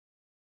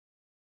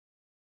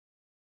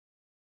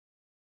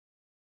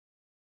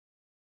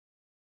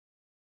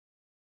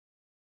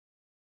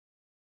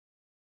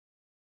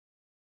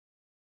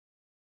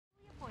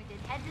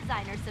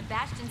designer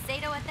Sebastian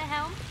Sato at the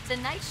helm,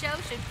 tonight's show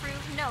should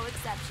prove no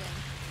exception.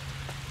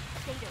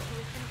 Sato, who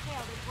has been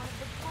hailed as one of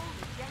the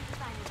boldest young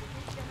designers of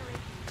his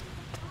generation.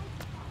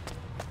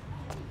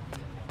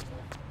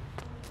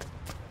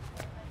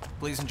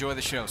 Please enjoy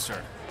the show, sir.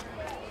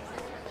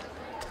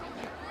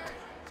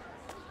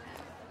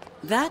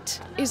 That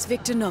is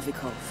Viktor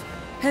Novikov,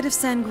 head of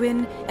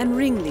Sanguine and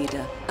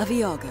ringleader of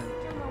Iago.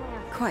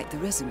 Quite the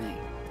resume.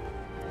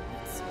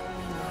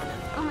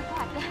 Oh my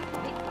god,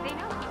 they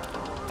know.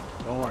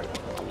 Don't worry.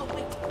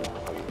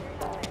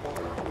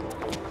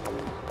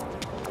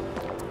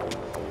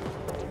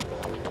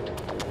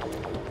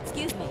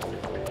 Excuse me.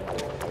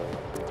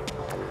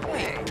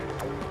 Hey.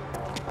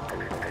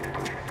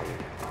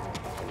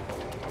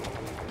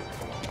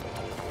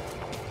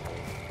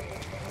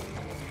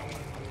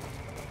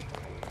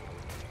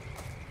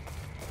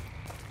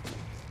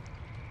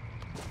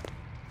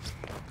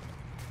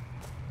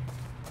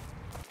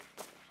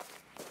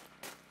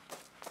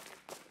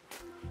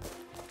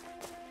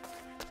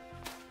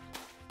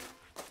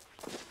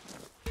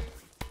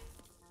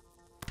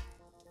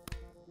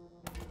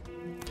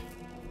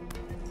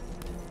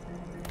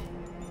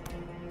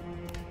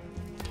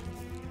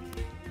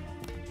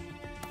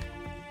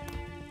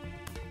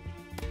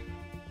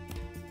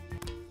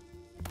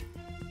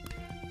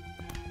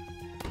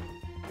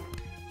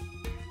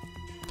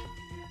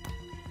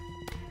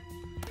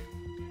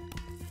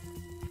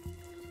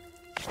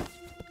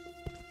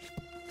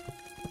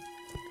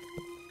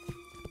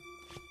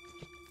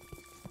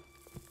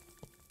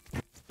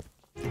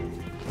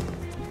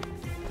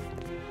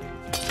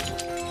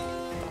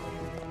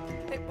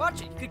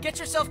 Watch it, you could get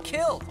yourself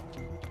killed.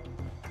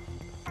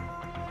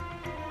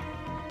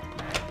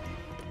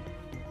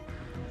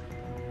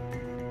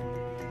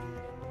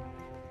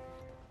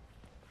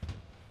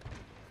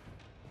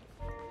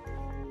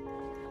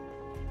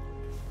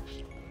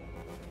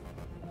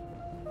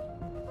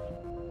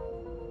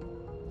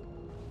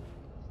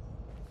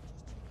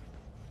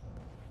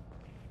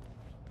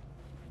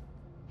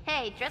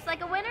 Hey, dress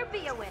like a winner,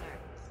 be a winner.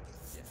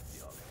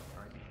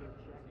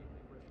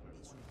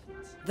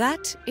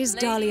 That is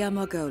Dalia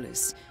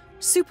Margolis,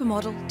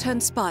 supermodel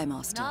turned spy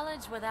master.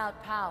 Knowledge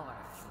without power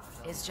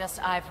is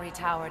just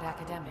ivory-towered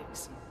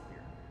academics.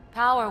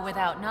 Power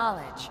without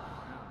knowledge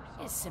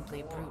is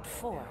simply brute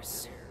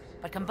force.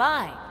 But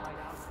combined,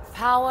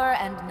 power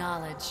and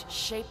knowledge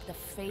shape the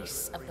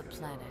face of the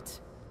planet.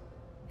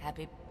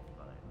 Happy...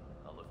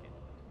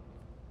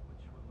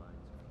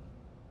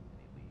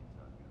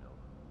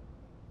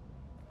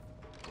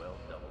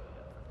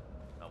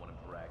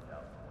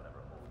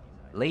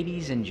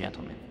 Ladies and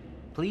gentlemen,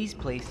 please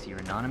place your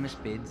anonymous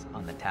bids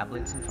on the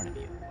tablets in front of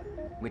you,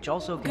 which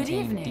also Good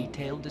contain evening.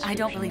 detailed I descriptions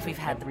don't believe we've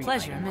of had the every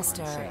pleasure, item on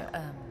Mr. sale.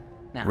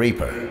 Now,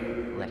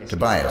 Reaper. let us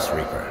Tobias get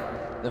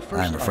Reaper. the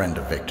first I'm a friend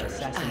of article, Victor's.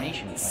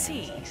 Assassination I plans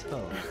see.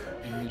 exposed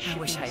in the I shipping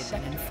wish I had been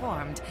sector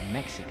informed. in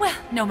Mexico. Well,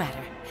 no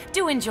matter.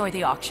 Do enjoy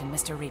the auction,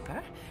 Mr.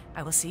 Reaper.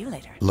 I will see you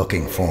later.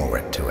 Looking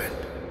forward to it.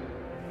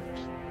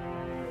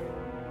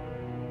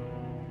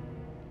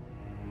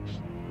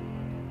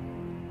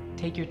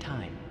 Take your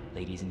time,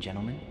 ladies and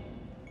gentlemen.